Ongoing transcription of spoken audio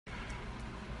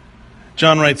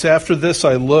John writes, "After this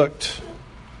I looked,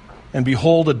 and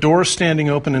behold, a door standing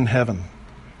open in heaven.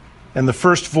 And the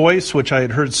first voice which I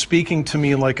had heard speaking to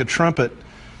me like a trumpet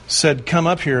said, 'Come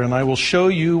up here, and I will show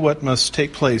you what must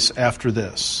take place after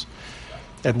this.'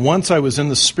 At once I was in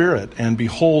the Spirit, and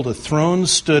behold, a throne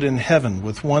stood in heaven,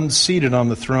 with one seated on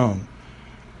the throne.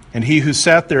 And he who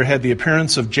sat there had the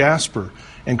appearance of jasper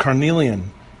and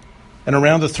carnelian. And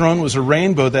around the throne was a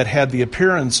rainbow that had the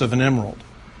appearance of an emerald.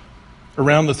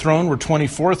 Around the throne were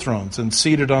 24 thrones, and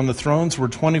seated on the thrones were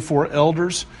 24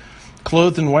 elders,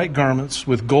 clothed in white garments,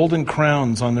 with golden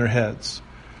crowns on their heads.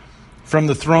 From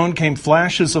the throne came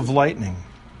flashes of lightning,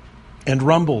 and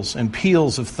rumbles and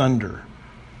peals of thunder.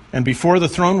 And before the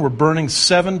throne were burning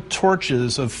 7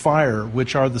 torches of fire,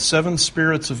 which are the 7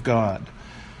 spirits of God.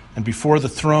 And before the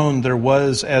throne there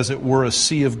was, as it were, a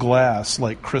sea of glass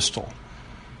like crystal.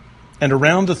 And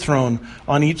around the throne,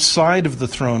 on each side of the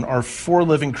throne, are 4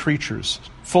 living creatures,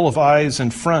 full of eyes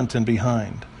in front and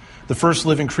behind. The first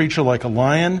living creature like a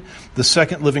lion, the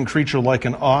second living creature like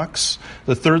an ox,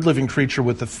 the third living creature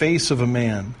with the face of a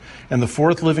man, and the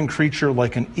fourth living creature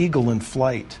like an eagle in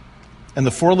flight. And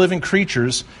the 4 living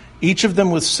creatures, each of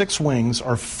them with 6 wings,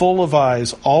 are full of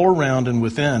eyes all around and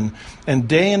within, and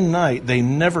day and night they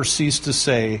never cease to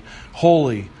say,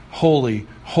 'Holy, holy,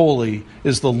 holy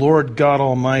is the Lord God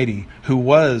Almighty, who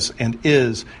was and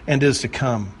is to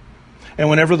come.' And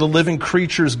whenever the living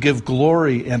creatures give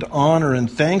glory and honor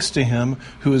and thanks to him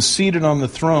who is seated on the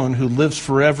throne, who lives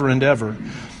forever and ever,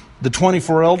 the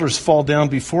 24 elders fall down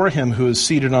before him who is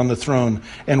seated on the throne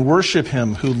and worship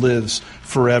him who lives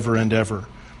forever and ever.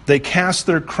 They cast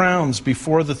their crowns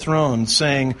before the throne,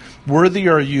 saying, 'Worthy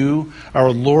are you,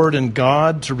 our Lord and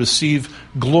God, to receive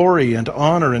glory and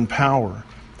honor and power.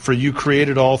 For you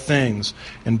created all things,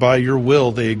 and by your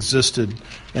will they existed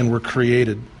and were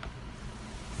created.'"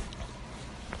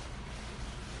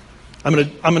 I'm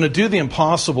going to do the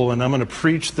impossible, and I'm going to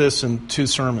preach this in 2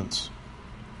 sermons.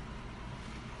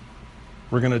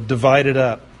 We're going to divide it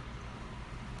up.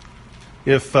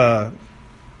 If we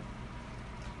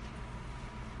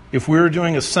were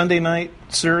doing a Sunday night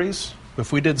series,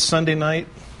 if we did Sunday night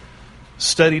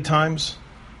study times,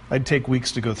 I'd take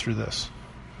weeks to go through this.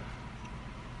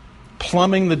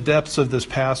 Plumbing the depths of this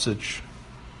passage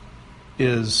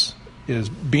is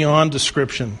beyond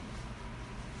description.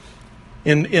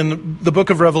 In the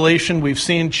book of Revelation, we've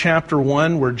seen chapter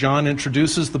 1 where John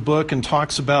introduces the book and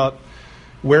talks about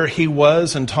where he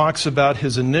was and talks about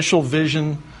his initial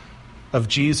vision of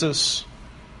Jesus.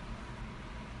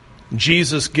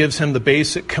 Jesus gives him the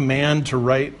basic command to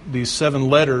write these 7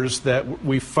 letters that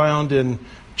we found in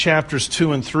chapters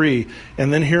 2 and 3.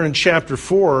 And then here in chapter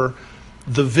 4,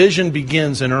 the vision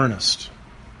begins in earnest.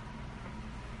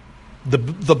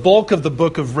 The bulk of the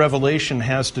book of Revelation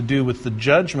has to do with the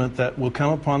judgment that will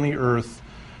come upon the earth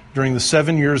during the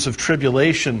 7 years of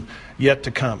tribulation yet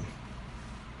to come.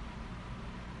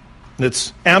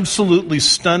 It's absolutely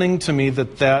stunning to me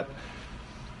that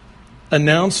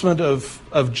announcement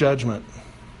of judgment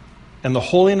and the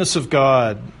holiness of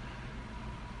God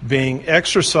being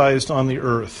exercised on the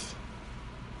earth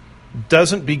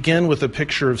doesn't begin with a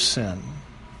picture of sin.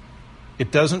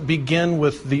 It doesn't begin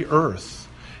with the earth.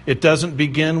 It doesn't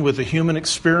begin with a human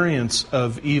experience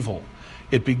of evil.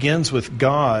 It begins with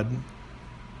God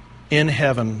in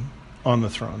heaven on the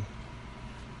throne.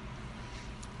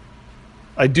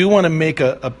 I do want to make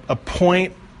a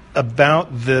point about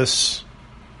this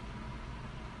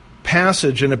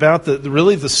passage and about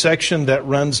the section that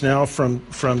runs now from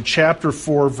chapter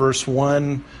 4, verse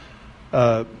 1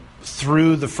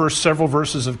 through the first several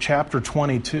verses of chapter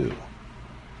 22.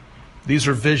 These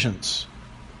are visions.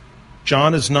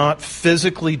 John is not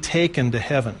physically taken to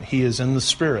heaven. He is in the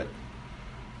Spirit.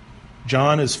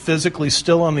 John is physically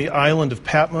still on the island of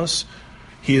Patmos.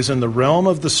 He is in the realm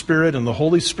of the Spirit, and the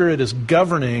Holy Spirit is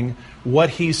governing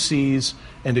what he sees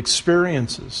and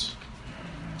experiences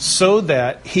so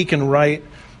that he can write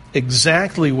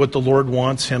exactly what the Lord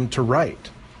wants him to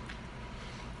write.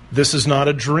 This is not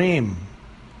a dream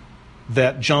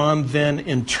that John then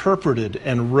interpreted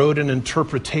and wrote an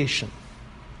interpretation.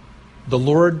 The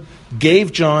Lord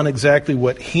gave John exactly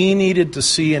what he needed to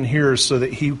see and hear so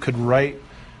that he could write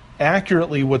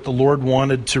accurately what the Lord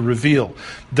wanted to reveal.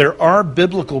 There are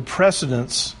biblical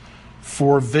precedents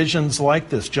for visions like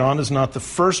this. John is not the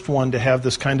first one to have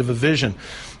this kind of a vision.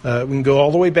 We can go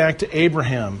all the way back to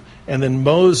Abraham, and then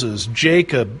Moses,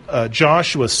 Jacob,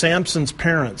 Joshua, Samson's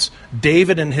parents,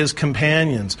 David and his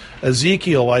companions,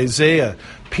 Ezekiel, Isaiah,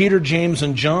 Peter, James,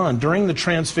 and John, during the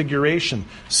Transfiguration,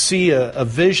 see a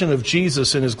vision of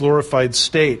Jesus in his glorified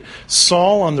state.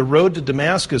 Saul on the road to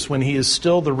Damascus, when he is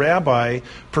still the rabbi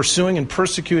pursuing and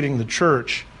persecuting the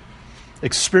church,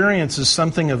 experiences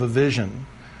something of a vision.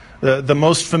 The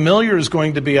most familiar is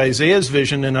going to be Isaiah's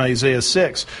vision in Isaiah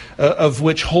 6, of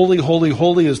which holy, holy,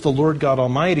 holy is the Lord God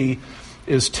Almighty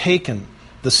is taken.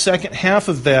 The second half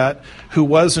of that, who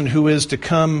was and who is to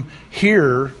come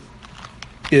here,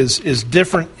 is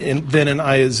different than in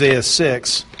Isaiah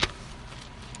 6.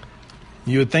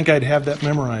 You would think I'd have that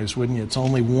memorized, wouldn't you? It's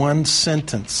only one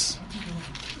sentence.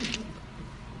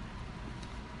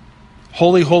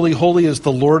 Holy, holy, holy is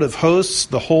the Lord of hosts.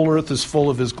 The whole earth is full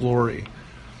of his glory.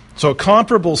 So a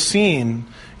comparable scene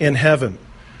in heaven.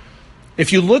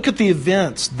 If you look at the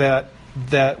events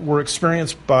that were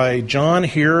experienced by John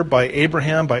here, by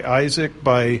Abraham, by Isaac,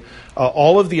 by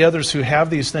all of the others who have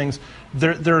these things,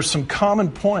 there are some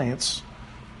common points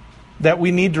that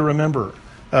we need to remember.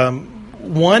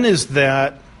 One is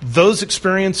that those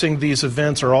experiencing these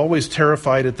events are always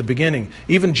terrified at the beginning.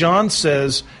 Even John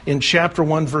says in chapter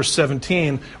 1, verse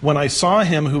 17, when I saw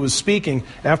him who was speaking,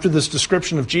 after this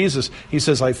description of Jesus, he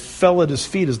says, I fell at his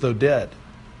feet as though dead.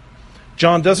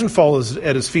 John doesn't fall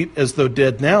at his feet as though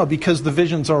dead now because the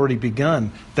vision's already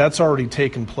begun. That's already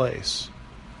taken place.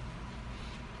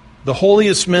 The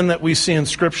holiest men that we see in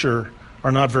Scripture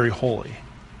are not very holy.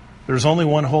 There's only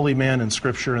one holy man in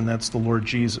Scripture, and that's the Lord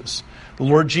Jesus. The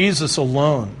Lord Jesus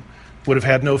alone would have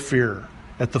had no fear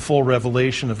at the full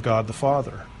revelation of God the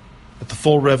Father, at the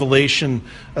full revelation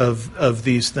of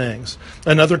these things.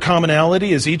 Another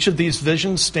commonality is each of these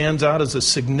visions stands out as a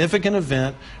significant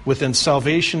event within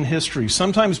salvation history,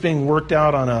 sometimes being worked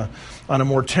out on a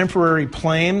more temporary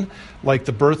plane, like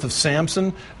the birth of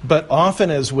Samson, but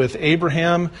often, as with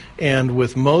Abraham and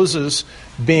with Moses,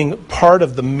 being part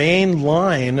of the main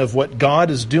line of what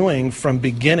God is doing from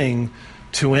beginning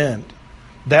to end.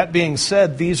 That being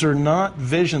said, these are not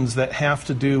visions that have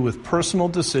to do with personal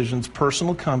decisions,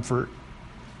 personal comfort.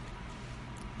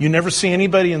 You never see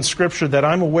anybody in Scripture that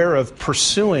I'm aware of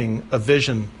pursuing a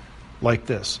vision like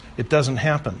this. It doesn't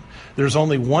happen. There's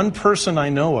only one person I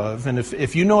know of, and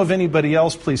if you know of anybody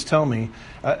else, please tell me.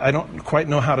 I don't quite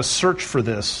know how to search for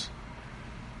this.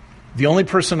 The only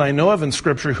person I know of in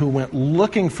Scripture who went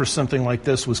looking for something like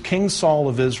this was King Saul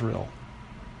of Israel.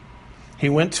 He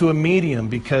went to a medium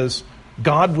because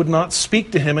God would not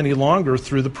speak to him any longer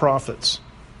through the prophets.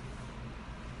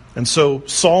 And so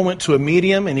Saul went to a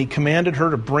medium and he commanded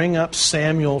her to bring up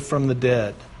Samuel from the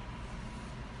dead.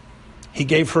 He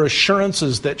gave her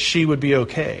assurances that she would be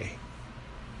okay.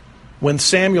 When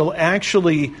Samuel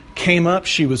actually came up,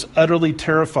 she was utterly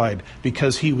terrified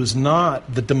because he was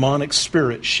not the demonic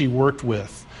spirit she worked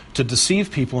with to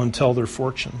deceive people and tell their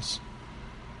fortunes.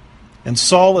 And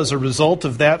Saul, as a result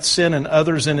of that sin and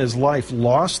others in his life,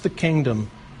 lost the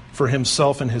kingdom for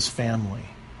himself and his family.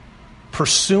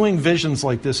 Pursuing visions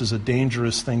like this is a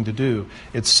dangerous thing to do.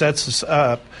 It sets us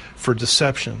up for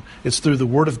deception. It's through the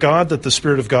Word of God that the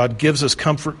Spirit of God gives us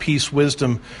comfort, peace,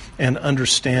 wisdom, and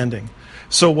understanding.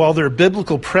 So while there are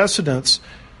biblical precedents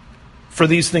for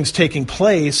these things taking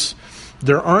place,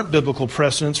 there aren't biblical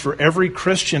precedents for every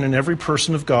Christian and every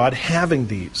person of God having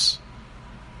these.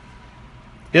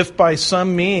 If by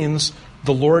some means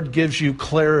the Lord gives you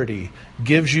clarity,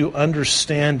 gives you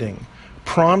understanding,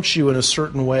 prompts you in a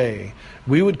certain way,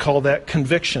 we would call that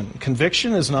conviction.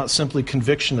 Conviction is not simply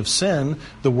conviction of sin.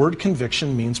 The word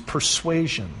conviction means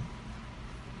persuasion.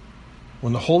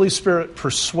 When the Holy Spirit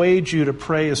persuades you to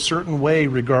pray a certain way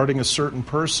regarding a certain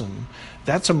person,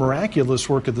 that's a miraculous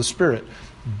work of the Spirit.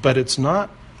 But it's not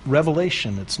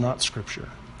revelation. It's not Scripture.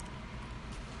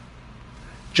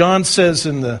 John says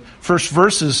in the first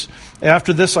verses,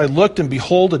 after this I looked, and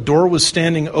behold, a door was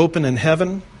standing open in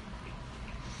heaven.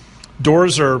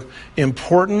 Doors are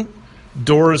important.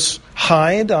 Doors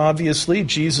hide, obviously.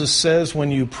 Jesus says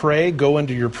when you pray, go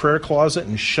into your prayer closet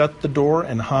and shut the door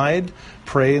and hide.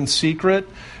 Pray in secret.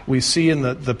 We see in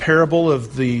the parable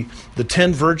of the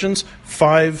 10 virgins,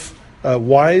 5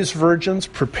 wise virgins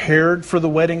prepared for the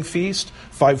wedding feast.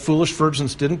 5 foolish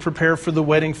virgins didn't prepare for the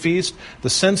wedding feast. The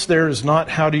sense there is not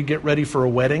how do you get ready for a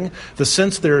wedding. The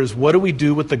sense there is what do we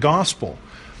do with the gospel?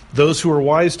 Those who are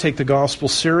wise take the gospel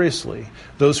seriously.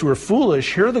 Those who are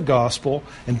foolish hear the gospel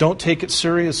and don't take it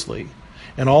seriously.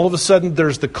 And all of a sudden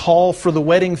there's the call for the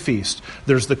wedding feast.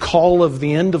 There's the call of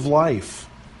the end of life.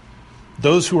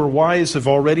 Those who are wise have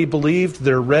already believed,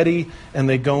 they're ready, and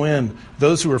they go in.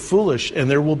 Those who are foolish, and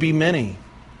there will be many,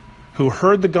 who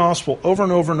heard the gospel over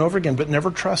and over and over again, but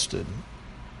never trusted,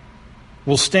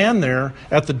 will stand there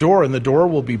at the door, and the door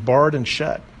will be barred and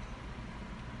shut.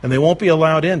 And they won't be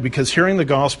allowed in because hearing the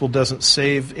gospel doesn't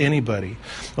save anybody.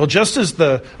 Well, just as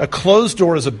a closed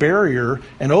door is a barrier,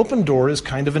 an open door is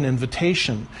kind of an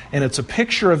invitation. And it's a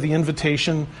picture of the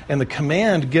invitation and the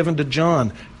command given to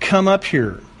John. Come up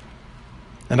here,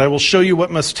 and I will show you what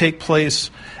must take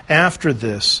place after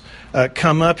this.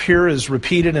 Come up here is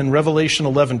repeated in Revelation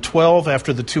 11:12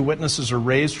 after the two witnesses are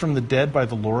raised from the dead by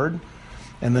the Lord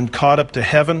and then caught up to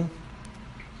heaven.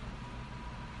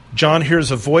 John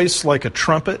hears a voice like a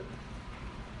trumpet.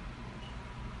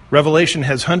 Revelation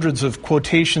has hundreds of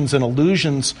quotations and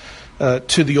allusions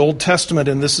to the Old Testament,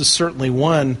 and this is certainly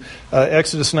one.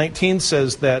 Exodus 19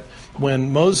 says that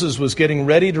when Moses was getting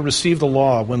ready to receive the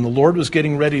law, when the Lord was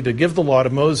getting ready to give the law to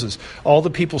Moses, all the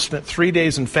people spent 3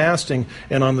 days in fasting,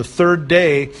 and on the third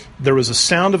day there was a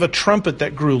sound of a trumpet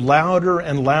that grew louder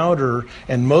and louder,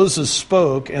 and Moses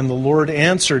spoke, and the Lord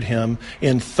answered him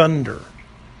in thunder.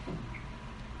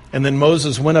 And then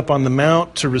Moses went up on the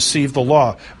mount to receive the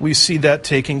law. We see that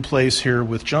taking place here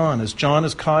with John. As John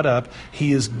is caught up,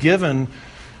 he is given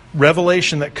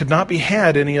revelation that could not be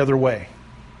had any other way.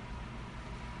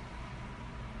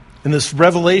 And this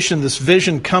revelation, this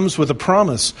vision, comes with a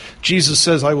promise. Jesus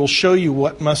says, I will show you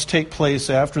what must take place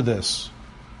after this.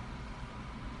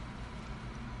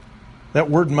 That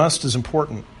word must is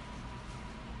important.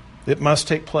 It must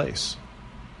take place.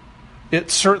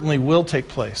 It certainly will take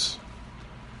place.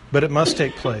 But it must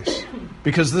take place.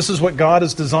 Because this is what God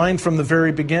has designed from the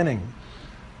very beginning.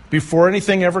 Before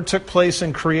anything ever took place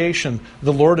in creation,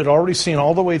 the Lord had already seen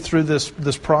all the way through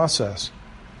this process.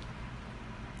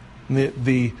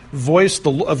 The voice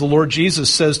of the Lord Jesus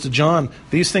says to John,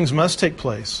 these things must take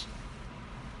place.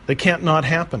 They can't not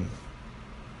happen.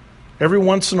 Every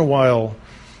once in a while,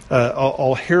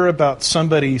 I'll hear about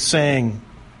somebody saying,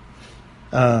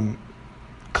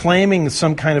 claiming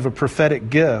some kind of a prophetic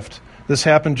gift. This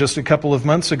happened just a couple of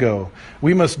months ago.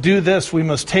 We must do this. We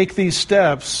must take these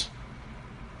steps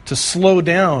to slow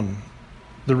down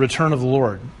the return of the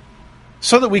Lord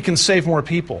so that we can save more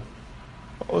people.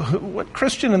 What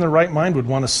Christian in their right mind would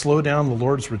want to slow down the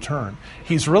Lord's return?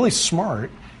 He's really smart.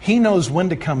 He knows when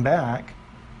to come back.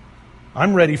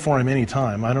 I'm ready for him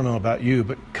anytime. I don't know about you,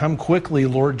 but come quickly,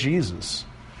 Lord Jesus.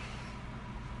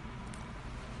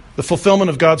 The fulfillment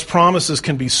of God's promises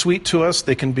can be sweet to us.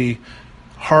 They can be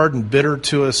hard and bitter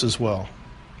to us as well.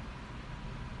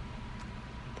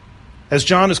 As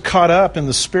John is caught up in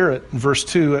the Spirit, in verse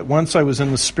 2, at once I was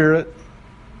in the Spirit.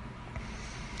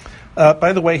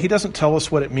 By the way, he doesn't tell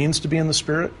us what it means to be in the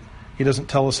Spirit. He doesn't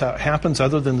tell us how it happens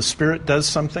other than the Spirit does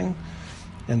something.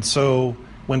 And so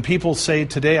when people say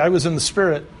today, I was in the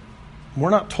Spirit, we're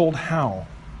not told how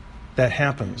that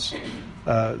happens.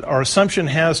 Our assumption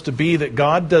has to be that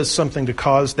God does something to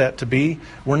cause that to be.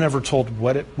 We're never told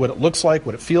what it looks like,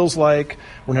 what it feels like.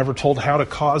 We're never told how to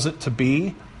cause it to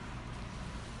be.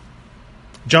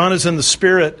 John is in the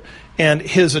Spirit, and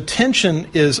his attention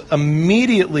is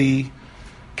immediately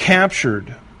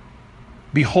captured.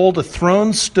 Behold, a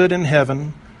throne stood in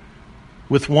heaven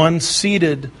with one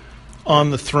seated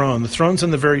on the throne. The throne's in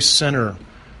the very center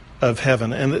of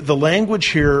heaven. And the language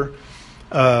here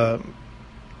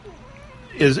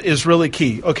is really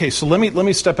key. Okay, so let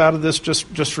me step out of this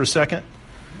just for a second.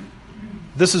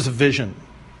 This is a vision.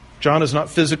 John is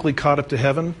not physically caught up to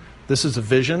heaven. This is a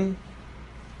vision.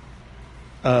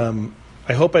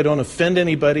 I hope I don't offend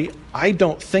anybody. I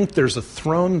don't think there's a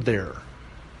throne there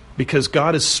because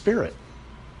God is Spirit.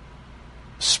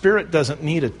 Spirit doesn't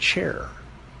need a chair.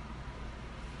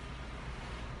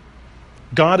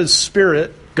 God is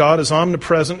Spirit. God is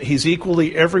omnipresent. He's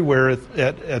equally everywhere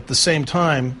at the same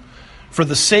time. For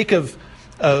the sake of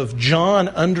John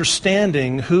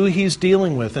understanding who he's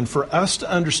dealing with, and for us to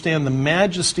understand the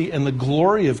majesty and the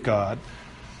glory of God,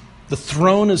 the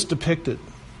throne is depicted.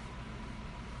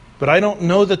 But I don't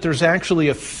know that there's actually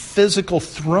a physical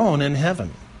throne in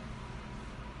heaven.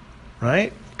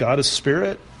 Right? God is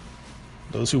Spirit.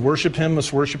 Those who worship Him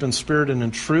must worship in spirit and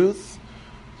in truth.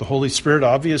 The Holy Spirit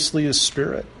obviously is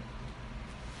Spirit.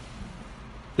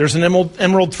 There's an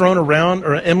emerald throne around,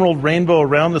 or an emerald rainbow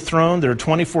around the throne. There are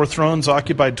 24 thrones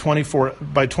occupied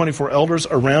by 24 elders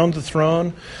around the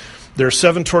throne. There are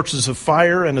 7 torches of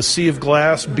fire and a sea of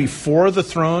glass before the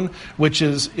throne, which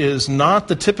is not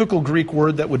the typical Greek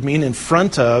word that would mean in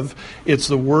front of. It's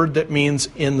the word that means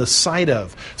in the sight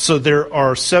of. So there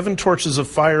are 7 torches of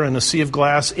fire and a sea of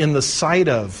glass in the sight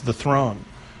of the throne,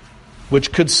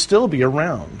 which could still be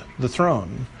around the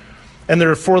throne. And there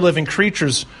are 4 living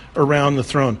creatures around the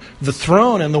throne. The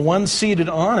throne and the one seated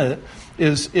on it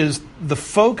is the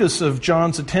focus of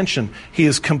John's attention. He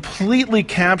is completely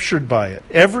captured by it.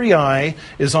 Every eye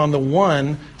is on the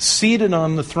one seated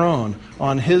on the throne,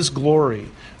 on his glory.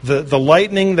 The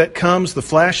lightning that comes, the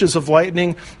flashes of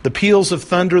lightning, the peals of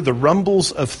thunder, the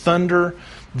rumbles of thunder,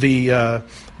 the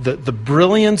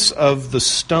brilliance of the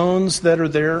stones that are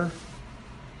there,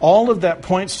 all of that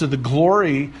points to the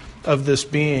glory of this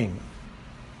being,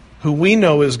 who we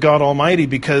know is God Almighty,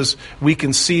 because we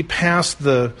can see past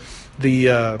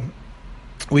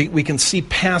we can see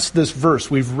past this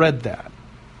verse. We've read that.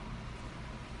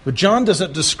 But John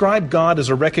doesn't describe God as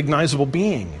a recognizable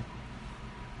being.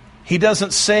 He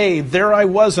doesn't say, there I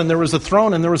was and there was a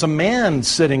throne and there was a man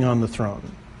sitting on the throne.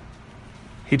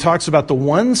 He talks about the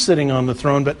one sitting on the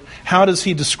throne, but how does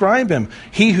he describe him?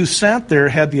 He who sat there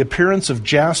had the appearance of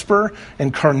jasper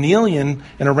and carnelian,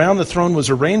 and around the throne was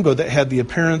a rainbow that had the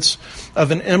appearance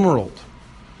of an emerald.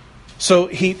 So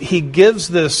he gives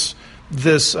this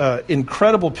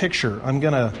incredible picture. I'm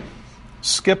going to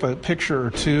skip a picture or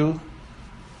two.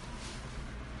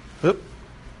 Oop,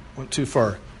 went too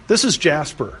far. This is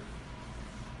jasper.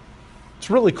 It's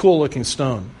a really cool looking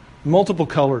stone. Multiple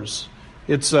colors.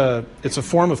 It's a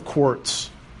form of quartz.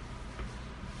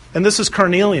 And this is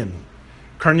carnelian.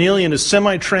 Carnelian is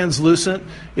semi-translucent.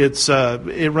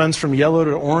 It runs from yellow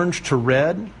to orange to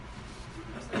red.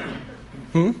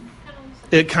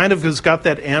 It kind of has got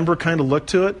that amber kind of look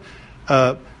to it.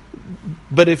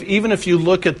 But even if you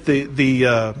look at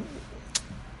the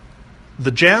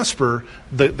jasper,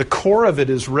 the core of it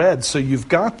is red, so you've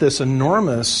got this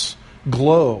enormous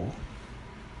glow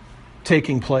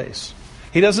taking place.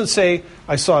 He doesn't say,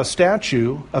 I saw a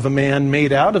statue of a man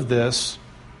made out of this.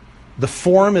 The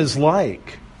form is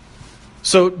like.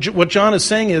 So what John is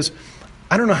saying is,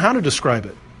 I don't know how to describe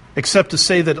it, except to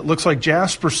say that it looks like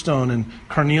jasper stone and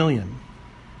carnelian.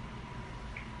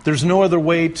 There's no other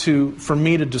way for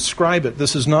me to describe it.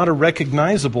 This is not a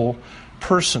recognizable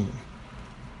person.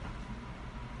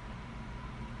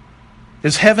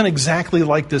 Is heaven exactly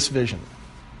like this vision?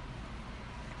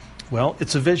 Well,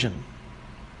 it's a vision.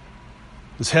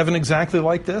 Is heaven exactly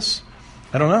like this?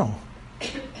 I don't know.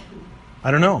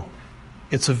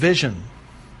 It's a vision.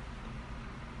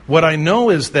 What I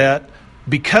know is that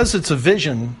because it's a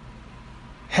vision,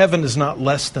 heaven is not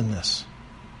less than this.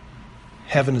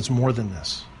 Heaven is more than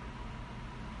this.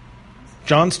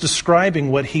 John's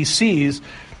describing what he sees.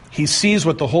 He sees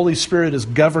what the Holy Spirit is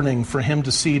governing for him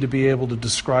to see, to be able to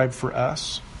describe for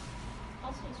us.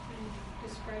 Also, he's trying to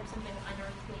describe something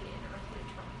unearthly in earthly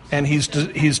terms. And he's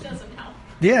doesn't help.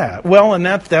 Yeah, well, and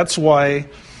that's why,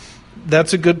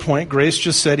 that's a good point. Grace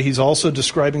just said he's also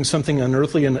describing something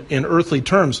unearthly in earthly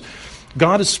terms.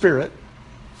 God is spirit.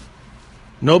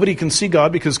 Nobody can see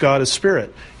God because God is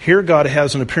spirit. Here God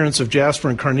has an appearance of jasper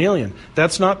and carnelian.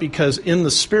 That's not because in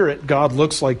the spirit God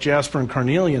looks like jasper and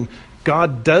carnelian.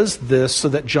 God does this so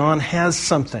that John has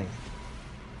something.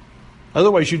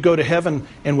 Otherwise you'd go to heaven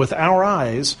and with our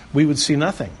eyes we would see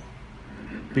nothing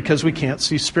because we can't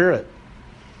see spirit.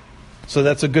 So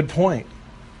that's a good point.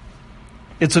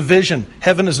 It's a vision.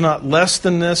 Heaven is not less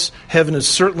than this. Heaven is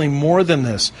certainly more than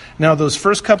this. Now, those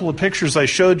first couple of pictures I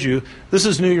showed you, this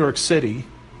is New York City.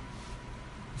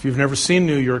 If you've never seen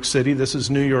New York City, this is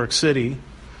New York City.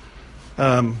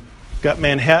 Got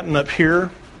Manhattan up here.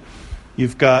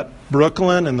 You've got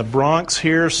Brooklyn and the Bronx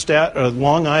here.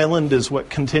 Long Island is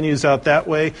what continues out that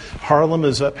way. Harlem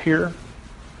is up here.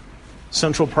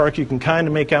 Central Park, you can kind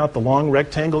of make out the long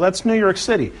rectangle. That's New York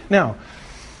City. Now,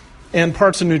 and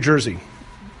parts of New Jersey,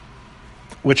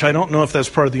 which I don't know if that's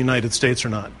part of the United States or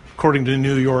not, according to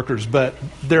New Yorkers, but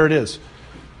there it is.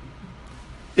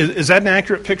 Is that an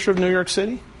accurate picture of New York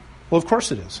City? Well, of course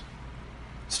it is.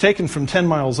 It's taken from 10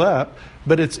 miles up,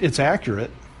 but it's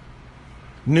accurate.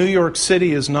 New York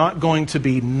City is not going to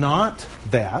be not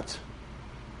that,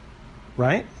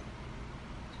 right?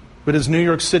 But is New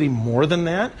York City more than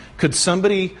that? Could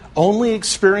somebody only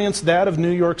experience that of New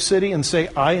York City and say,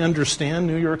 I understand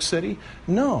New York City?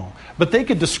 No. But they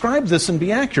could describe this and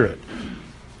be accurate.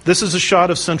 This is a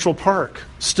shot of Central Park.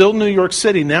 Still New York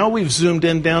City. Now we've zoomed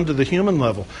in down to the human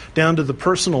level, down to the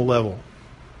personal level.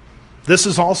 This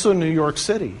is also New York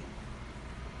City.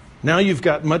 Now you've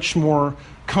got much more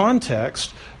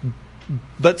context.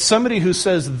 But somebody who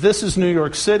says this is New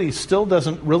York City still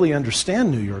doesn't really understand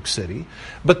New York City.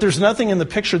 But there's nothing in the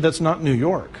picture that's not New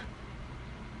York.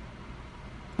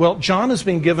 Well, John is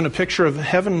being given a picture of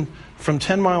heaven from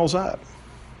 10 miles up.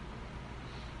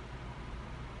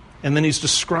 And then he's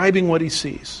describing what he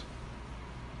sees.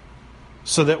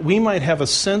 so that we might have a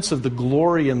sense of the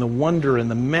glory and the wonder and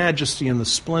the majesty and the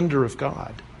splendor of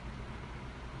God.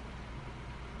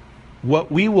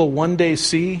 What we will one day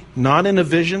see, not in a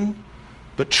vision,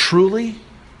 but truly,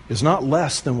 is not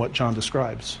less than what John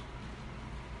describes.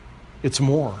 It's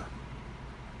more.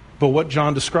 But what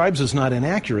John describes is not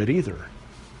inaccurate either.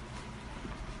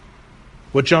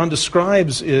 What John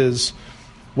describes is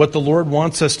what the Lord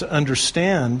wants us to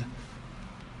understand.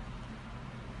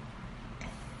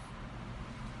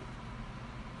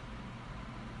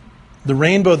 The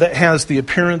rainbow that has the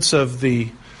appearance of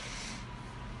an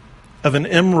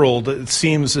emerald, it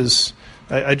seems, is,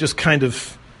 I just kind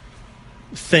of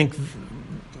think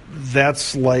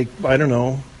that's like, I don't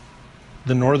know,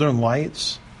 the northern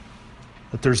lights.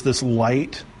 That there's this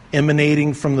light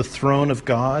emanating from the throne of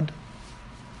God.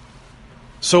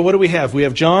 So what do we have? We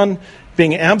have John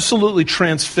being absolutely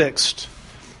transfixed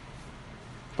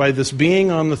by this being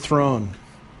on the throne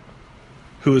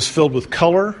who is filled with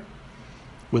color,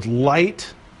 with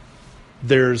light.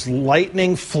 There's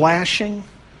lightning flashing.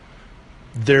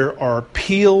 There are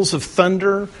peals of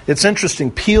thunder. It's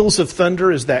interesting. Peals of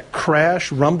thunder is that crash,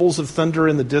 rumbles of thunder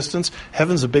in the distance.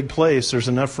 Heaven's a big place. There's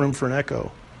enough room for an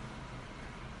echo.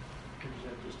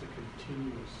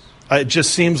 It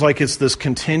just seems like it's this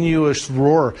continuous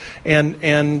roar.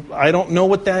 And I don't know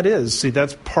what that is. See,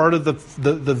 that's part of the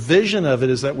vision of it,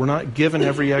 is that we're not given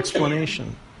every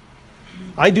explanation.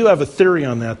 I do have a theory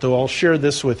on that, though. I'll share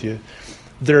this with you.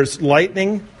 There's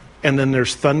lightning, and then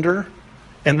there's thunder.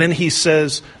 And then he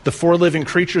says, the 4 living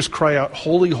creatures cry out,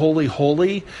 holy, holy,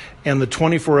 holy. And the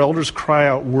 24 elders cry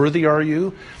out, worthy are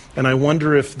you. And I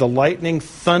wonder if the lightning,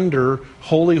 thunder,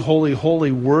 holy, holy,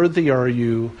 holy, worthy are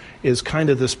you, is kind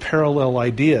of this parallel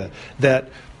idea that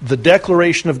the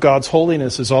declaration of God's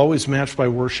holiness is always matched by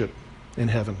worship in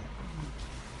heaven.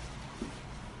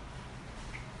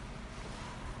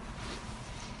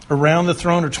 Around the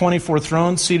throne are 24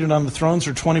 thrones. Seated on the thrones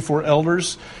are 24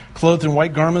 elders, clothed in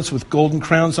white garments with golden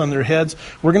crowns on their heads.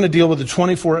 We're going to deal with the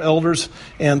 24 elders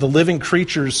and the living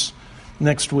creatures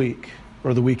next week,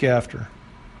 or the week after.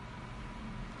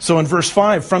 So in verse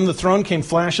 5, from the throne came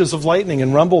flashes of lightning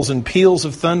and rumbles and peals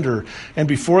of thunder. And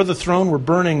before the throne were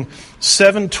burning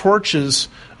 7 torches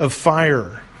of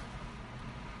fire.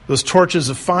 Those torches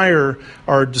of fire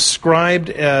are described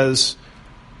as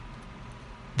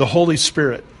the Holy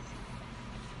Spirit.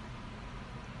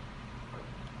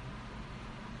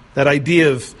 That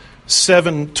idea of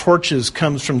 7 torches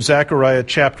comes from Zechariah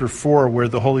chapter 4, where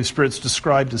the Holy Spirit's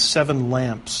described as 7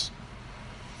 lamps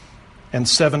and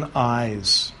 7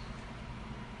 eyes.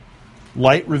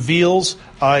 Light reveals,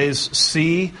 eyes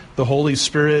see. The Holy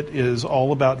Spirit is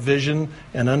all about vision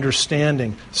and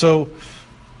understanding. So,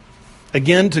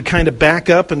 again, to kind of back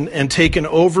up and take an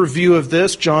overview of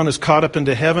this, John is caught up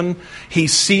into heaven. He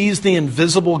sees the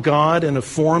invisible God in a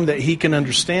form that he can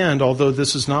understand, although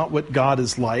this is not what God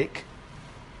is like.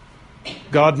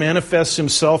 God manifests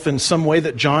himself in some way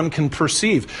that John can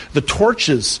perceive. The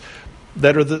torches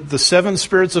that are the 7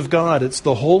 spirits of God, it's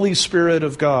the Holy Spirit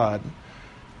of God.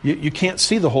 You can't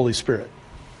see the Holy Spirit.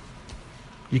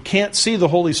 You can't see the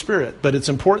Holy Spirit, but it's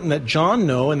important that John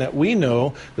know and that we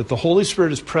know that the Holy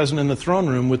Spirit is present in the throne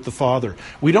room with the Father.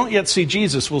 We don't yet see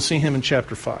Jesus. We'll see him in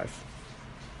chapter 5.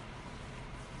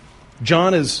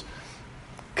 John is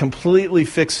completely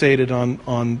fixated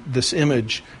on this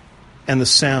image and the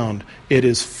sound. It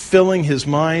is filling his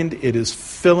mind. It is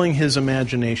filling his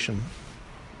imagination.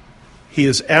 He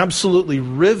is absolutely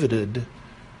riveted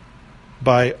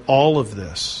by all of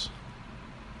this.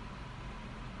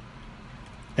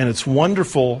 And it's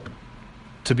wonderful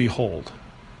to behold.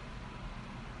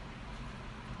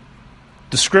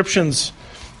 Descriptions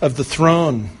of the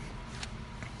throne.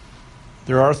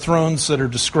 There are thrones that are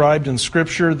described in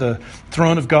Scripture. The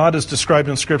throne of God is described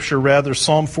in Scripture rather.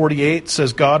 Psalm 48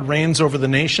 says God reigns over the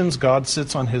nations. God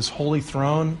sits on his holy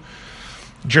throne.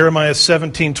 Jeremiah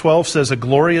 17:12 says a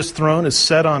glorious throne is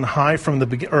set on high from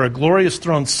the or a glorious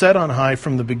throne set on high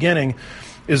from the beginning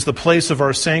is the place of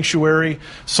our sanctuary.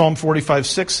 Psalm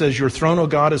 45:6 says your throne, O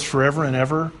God, is forever and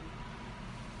ever.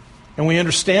 And we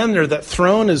understand there that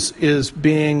throne is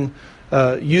being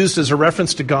used as a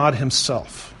reference to God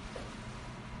himself.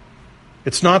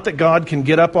 It's not that God can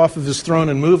get up off of his throne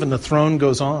and move and the throne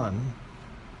goes on.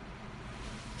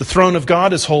 The throne of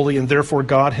God is holy and therefore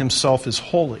God himself is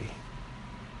holy.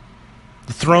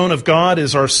 The throne of God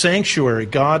is our sanctuary.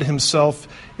 God himself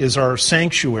is our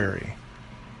sanctuary.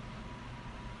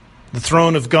 The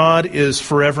throne of God is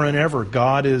forever and ever.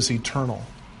 God is eternal.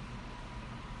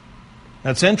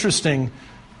 That's interesting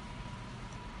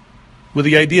with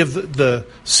the idea of the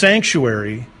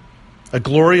sanctuary. A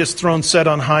glorious throne set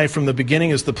on high from the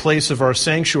beginning is the place of our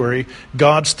sanctuary.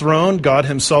 God's throne, God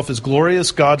himself is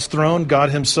glorious. God's throne, God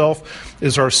himself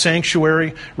is our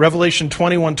sanctuary. Revelation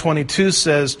 21:22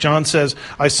 says, John says,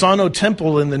 I saw no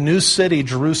temple in the new city,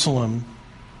 Jerusalem,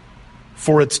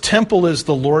 for its temple is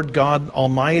the Lord God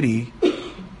Almighty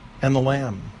and the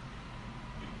Lamb.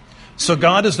 So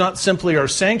God is not simply our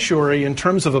sanctuary in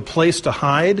terms of a place to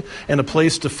hide and a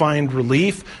place to find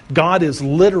relief. God is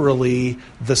literally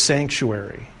the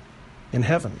sanctuary in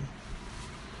heaven.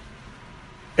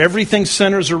 Everything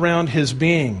centers around his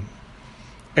being.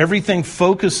 Everything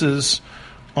focuses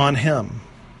on him.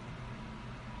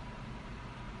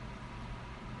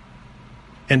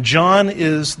 And John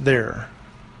is there.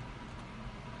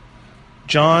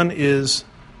 John is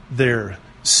there,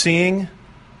 seeing,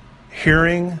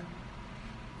 hearing,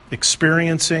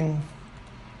 experiencing,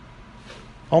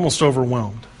 almost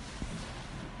overwhelmed.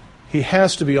 He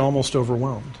has to be almost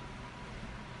overwhelmed.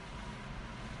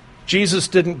 Jesus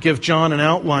didn't give John an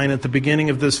outline at the beginning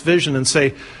of this vision and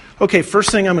say, okay, first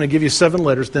thing I'm going to give you 7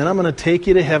 letters, then I'm going to take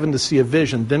you to heaven to see a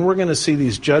vision, then we're going to see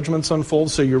these judgments unfold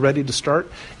so you're ready to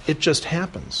start. It just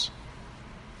happens.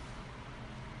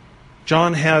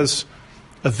 John has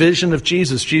a vision of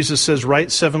Jesus. Jesus says, write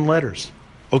 7 letters.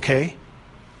 Okay.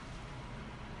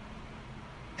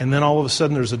 And then all of a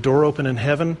sudden there's a door open in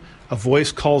heaven. A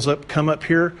voice calls up, come up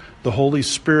here. The Holy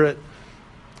Spirit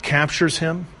captures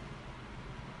him.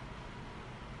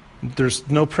 There's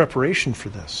no preparation for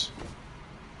this.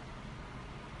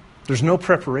 There's no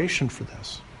preparation for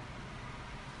this.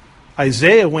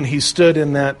 Isaiah, when he stood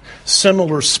in that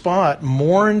similar spot,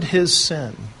 mourned his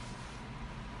sin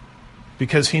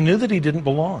because he knew that he didn't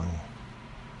belong.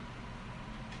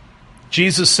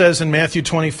 Jesus says in Matthew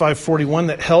 25:41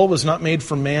 that hell was not made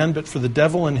for man, but for the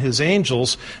devil and his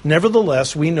angels.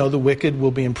 Nevertheless, we know the wicked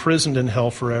will be imprisoned in hell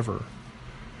forever.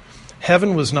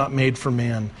 Heaven was not made for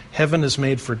man. Heaven is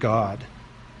made for God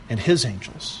and his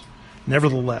angels.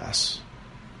 Nevertheless,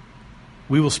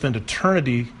 we will spend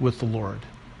eternity with the Lord.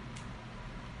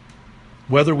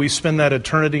 Whether we spend that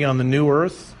eternity on the new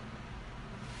earth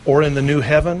or in the new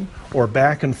heaven or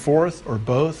back and forth or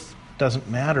both, doesn't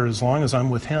matter as long as I'm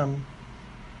with him.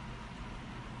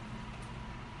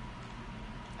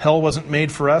 Hell wasn't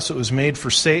made for us. It was made for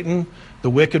Satan.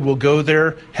 The wicked will go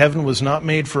there. Heaven was not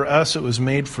made for us. It was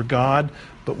made for God,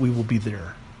 but we will be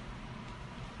there.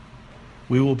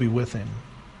 We will be with him.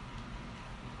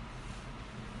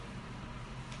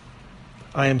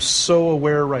 I am so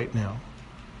aware right now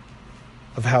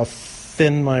of how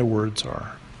thin my words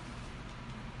are.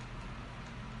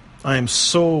 I am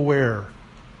so aware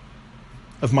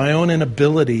of my own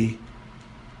inability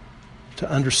to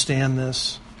understand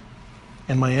this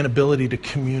and my inability to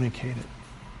communicate it.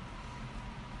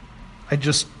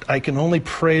 I can only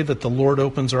pray that the Lord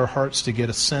opens our hearts to get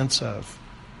a sense of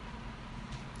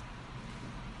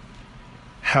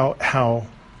how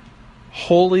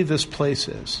holy this place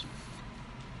is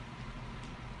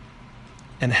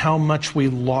and how much we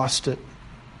lost it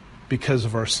because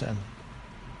of our sin,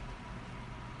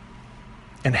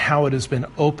 and how it has been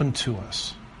opened to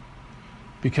us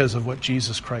because of what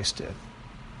Jesus Christ did.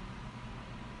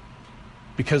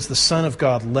 Because the Son of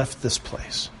God left this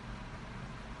place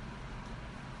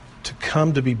to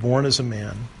come to be born as a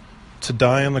man, to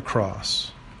die on the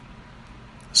cross,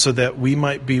 so that we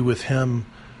might be with him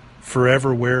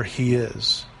forever where he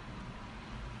is.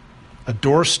 A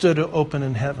door stood open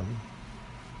in heaven.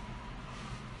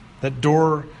 That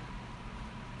door,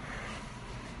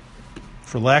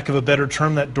 for lack of a better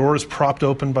term, that door is propped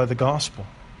open by the gospel.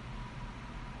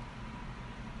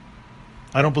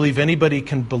 I don't believe anybody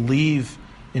can believe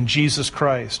in Jesus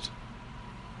Christ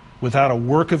without a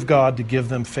work of God to give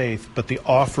them faith, but the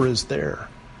offer is there.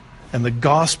 And the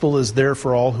gospel is there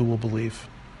for all who will believe.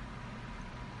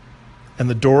 And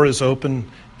the door is open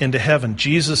into heaven.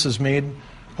 Jesus has made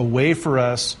a way for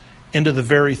us into the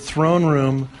very throne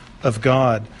room of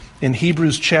God. In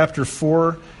Hebrews chapter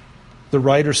 4, the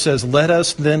writer says, "Let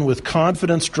us then with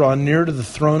confidence draw near to the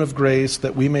throne of grace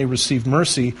that we may receive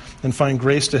mercy and find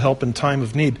grace to help in time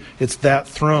of need." It's that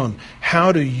throne.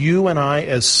 How do you and I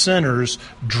as sinners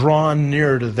draw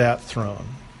near to that throne?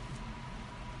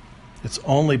 It's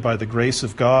only by the grace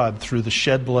of God through the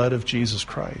shed blood of Jesus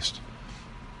Christ.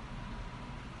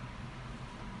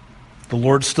 The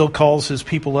Lord still calls his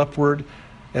people upward,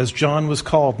 as John was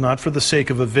called, not for the sake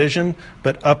of a vision,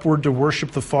 but upward to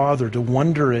worship the Father, to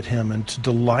wonder at him and to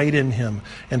delight in him,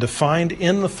 and to find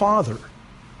in the Father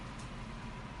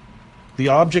the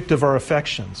object of our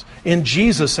affections. In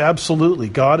Jesus, absolutely,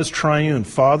 God is triune,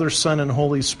 Father, Son, and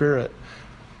Holy Spirit.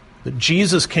 That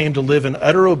Jesus came to live in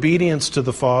utter obedience to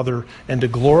the Father and to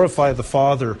glorify the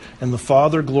Father, and the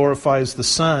Father glorifies the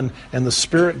Son, and the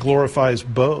Spirit glorifies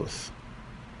both.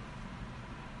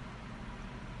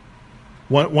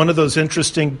 One of those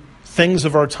interesting things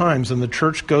of our times, and the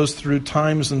church goes through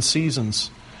times and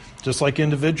seasons, just like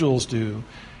individuals do,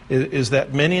 is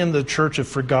that many in the church have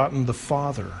forgotten the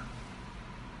Father.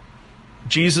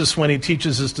 Jesus, when he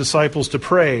teaches his disciples to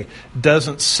pray,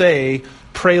 doesn't say,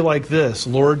 pray like this,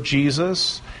 Lord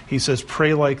Jesus. He says,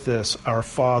 pray like this, our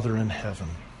Father in heaven.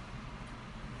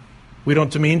 We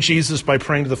don't demean Jesus by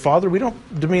praying to the Father. We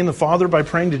don't demean the Father by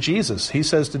praying to Jesus. He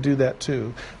says to do that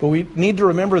too. But we need to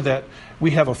remember that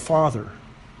we have a Father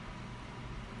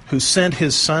who sent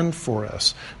his Son for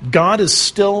us. God is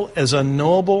still as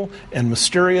unknowable and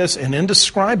mysterious and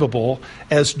indescribable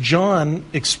as John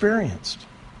experienced.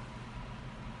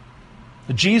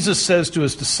 Jesus says to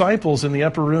his disciples in the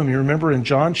upper room, you remember in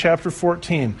John chapter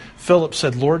 14, Philip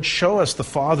said, Lord, show us the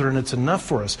Father and it's enough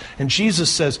for us. And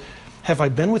Jesus says, have I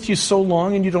been with you so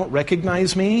long and you don't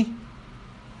recognize me?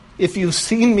 If you've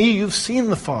seen me, you've seen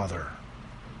the Father.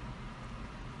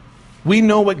 We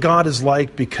know what God is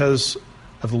like because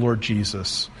of the Lord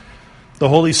Jesus. The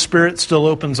Holy Spirit still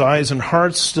opens eyes and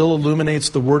hearts, still illuminates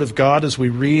the Word of God as we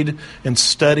read and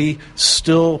study,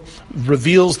 still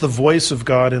reveals the voice of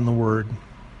God in the Word.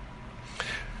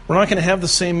 We're not going to have the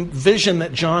same vision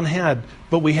that John had,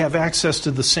 but we have access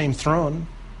to the same throne.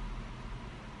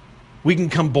 We can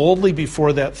come boldly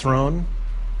before that throne.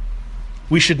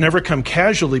 We should never come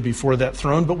casually before that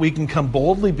throne, but we can come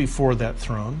boldly before that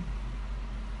throne.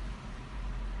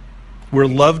 We're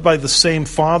loved by the same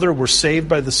Father. We're saved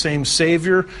by the same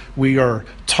Savior. We are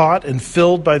taught and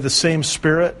filled by the same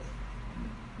Spirit.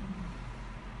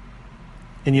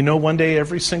 And you know, one day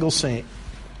every single saint,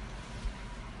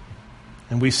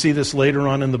 and we see this later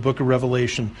on in the book of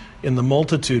Revelation, in the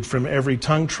multitude from every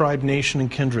tongue, tribe, nation, and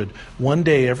kindred, one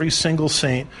day every single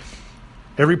saint,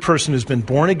 every person who's been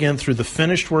born again through the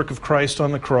finished work of Christ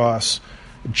on the cross,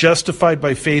 justified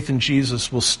by faith in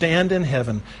Jesus, will stand in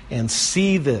heaven and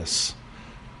see this.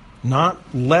 Not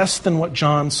less than what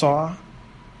John saw,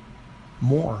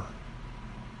 more.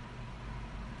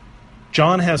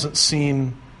 John hasn't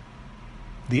seen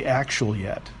the actual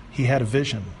yet. He had a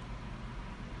vision.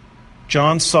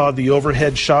 John saw the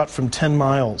overhead shot from 10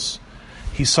 miles.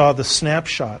 He saw the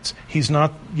snapshots. He's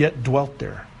not yet dwelt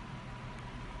there.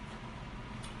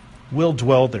 We'll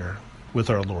dwell there with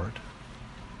our Lord.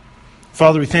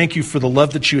 Father, we thank you for the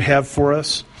love that you have for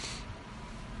us.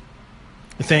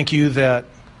 We thank you that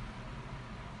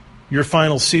your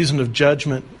final season of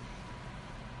judgment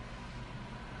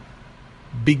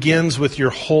begins with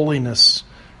your holiness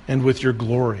and with your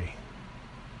glory.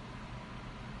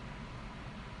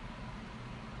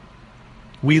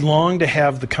 We long to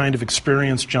have the kind of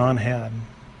experience John had.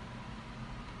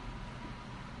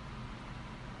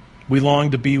 We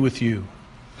long to be with you.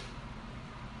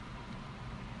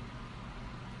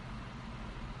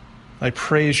 I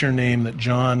praise your name that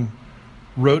John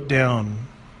wrote down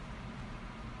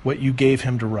what you gave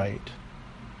him to write.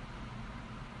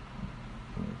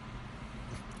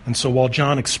 And so while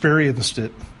John experienced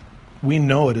it, we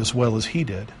know it as well as he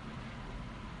did.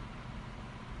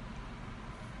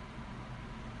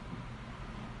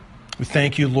 We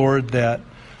thank you, Lord, that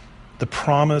the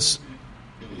promise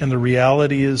and the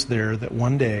reality is there that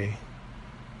one day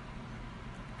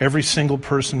every single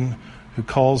person who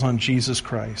calls on Jesus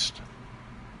Christ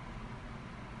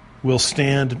will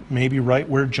stand maybe right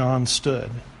where John stood.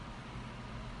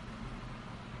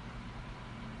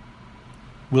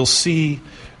 We'll see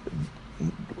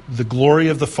the glory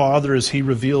of the Father as he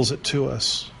reveals it to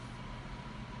us.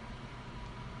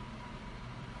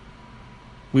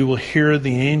 We will hear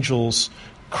the angels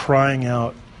crying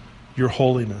out, your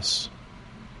holiness.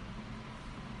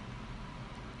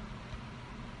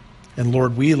 And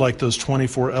Lord, we, like those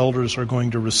 24 elders, are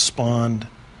going to respond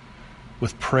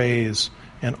with praise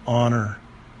and honor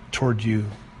toward you.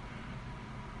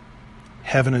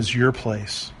 Heaven is your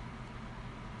place.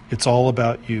 It's all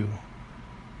about you.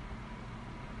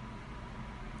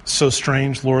 So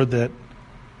strange, Lord, that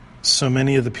so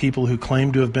many of the people who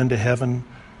claim to have been to heaven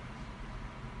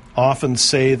often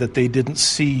say that they didn't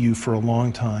see you for a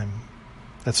long time.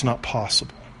 That's not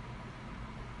possible.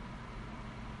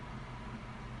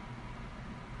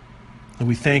 And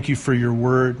we thank you for your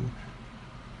word.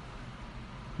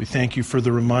 We thank you for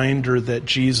the reminder that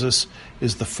Jesus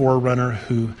is the forerunner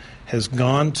who has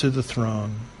gone to the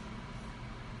throne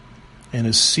and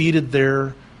is seated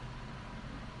there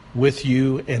with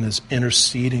you and is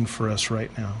interceding for us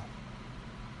right now.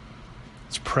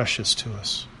 It's precious to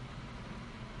us.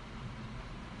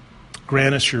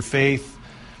 Grant us your faith.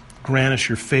 Grant us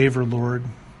your favor, Lord.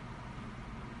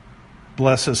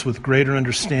 Bless us with greater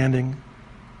understanding.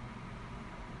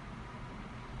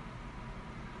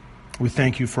 We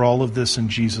thank you for all of this in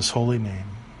Jesus' holy name.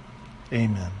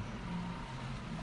 Amen.